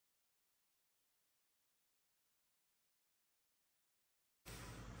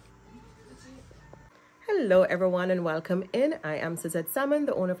Hello everyone and welcome in. I am Suzette Salmon,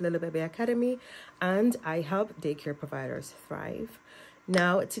 the owner of Little Baby Academy, and I help daycare providers thrive.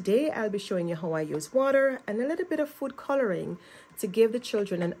 Now today I'll be showing you how I use water and a little bit of food coloring to give the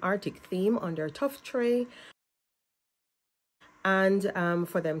children an Arctic theme on their tuff tray and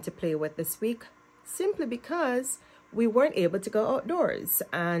for them to play with this week, simply because we weren't able to go outdoors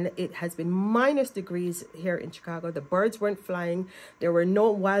and it has been -degrees here in Chicago. The birds weren't flying. There were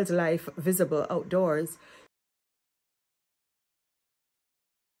no wildlife visible outdoors.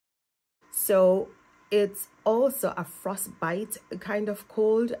 So it's also a frostbite kind of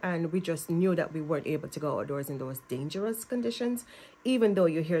cold, and we just knew that we weren't able to go outdoors in those dangerous conditions. Even though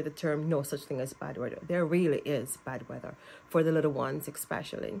you hear the term no such thing as bad weather, there really is bad weather for the little ones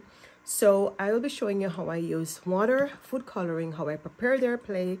especially. So I will be showing you how I use water, food coloring, how I prepare their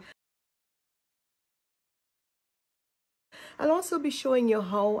play. I'll also be showing you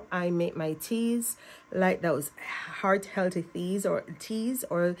how I make my teas, like those heart healthy teas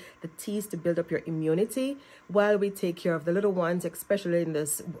or the teas to build up your immunity while we take care of the little ones, especially in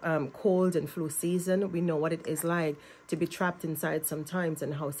this cold and flu season. We know what it is like to be trapped inside sometimes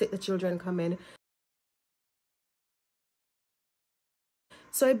and how sick the children come in.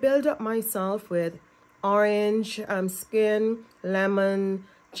 So I build up myself with orange skin, lemon,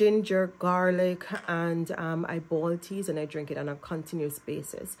 ginger, garlic, and I boil teas and I drink it on a continuous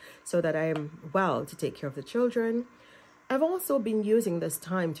basis so that I am well to take care of the children. I've also been using this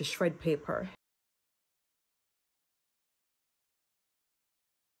time to shred paper.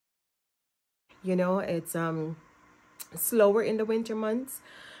 You know, it's slower in the winter months,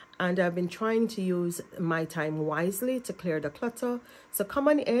 and I've been trying to use my time wisely to clear the clutter. So come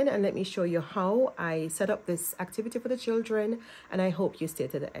on in and let me show you how I set up this activity for the children, and I hope you stay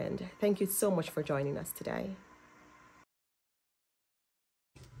to the end. Thank you so much for joining us today.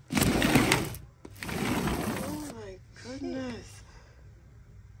 Oh my goodness.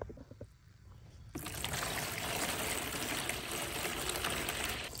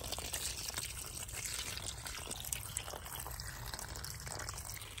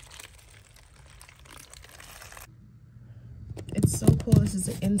 It's so cool. This is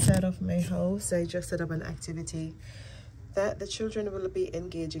the inside of my house. I just set up an activity that the children will be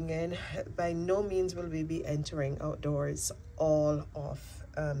engaging in. By no means will we be entering outdoors all of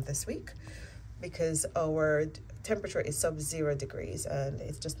this week, because our temperature is sub-0 degrees and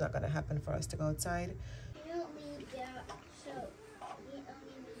it's just not going to happen for us to go outside.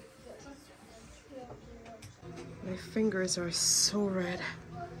 My fingers are so red.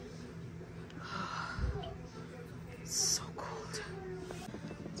 So cold.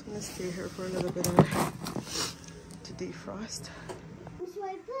 So I'm gonna stay here for a little bit to defrost. So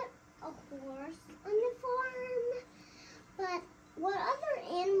I put a horse on the farm, but what other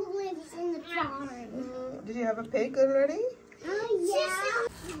animal lives in the farm? Did you have a pig already? Yeah.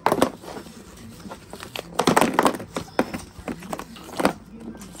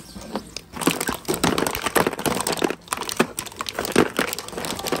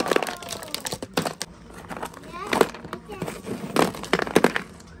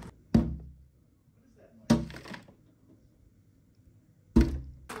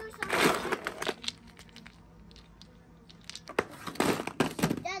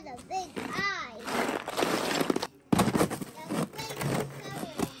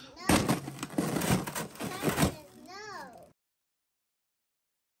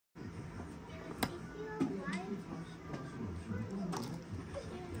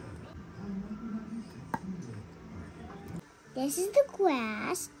 This is the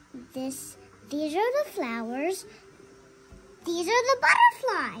grass. These are the flowers. These are the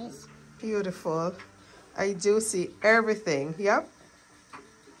butterflies. Beautiful. I do see everything. Yep.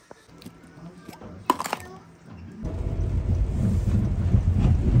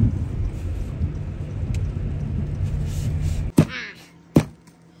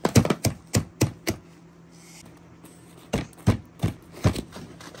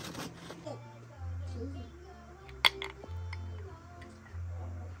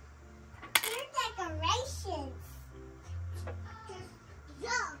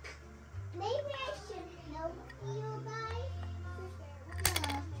 Look, maybe I should help you guys.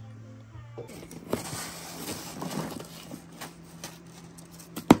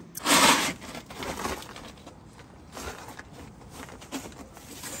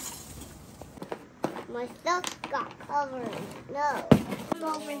 My stuff got covered. No, come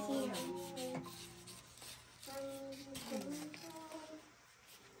over here.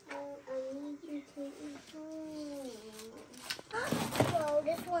 I need you to take me home. Oh,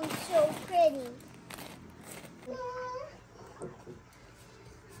 this one's so pretty.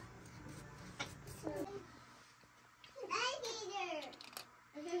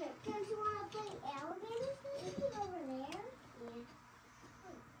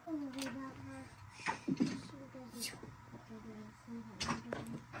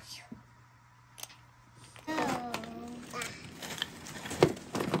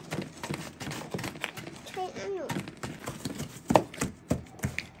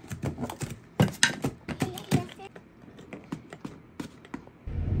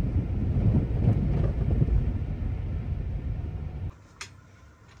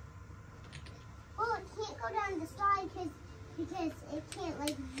 Down the slide because it can't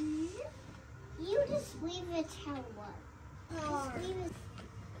like you just leave it how what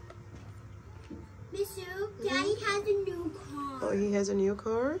Daddy has a new car. Oh, he has a new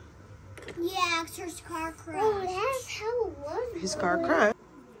car? Yeah, his car crashed. Oh, that's how it was. His car crashed?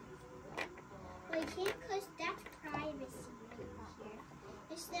 Well, I can't because that's privacy right here.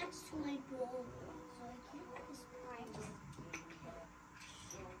 It's next to my door, so I can't put his privacy.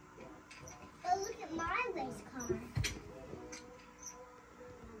 Oh, look at my race car.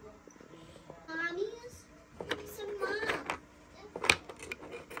 Mommy's? It's a mom.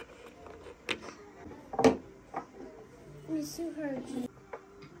 Miss Hergy.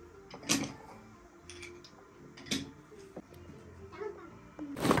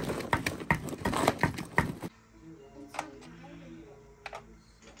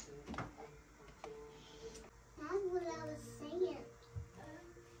 That's what I was saying.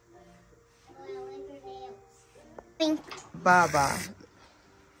 Baba.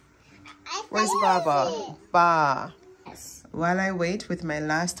 Where's Baba? Ba. Yes. While I wait with my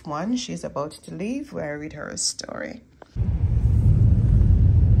last one, she's about to leave, where I read her a story.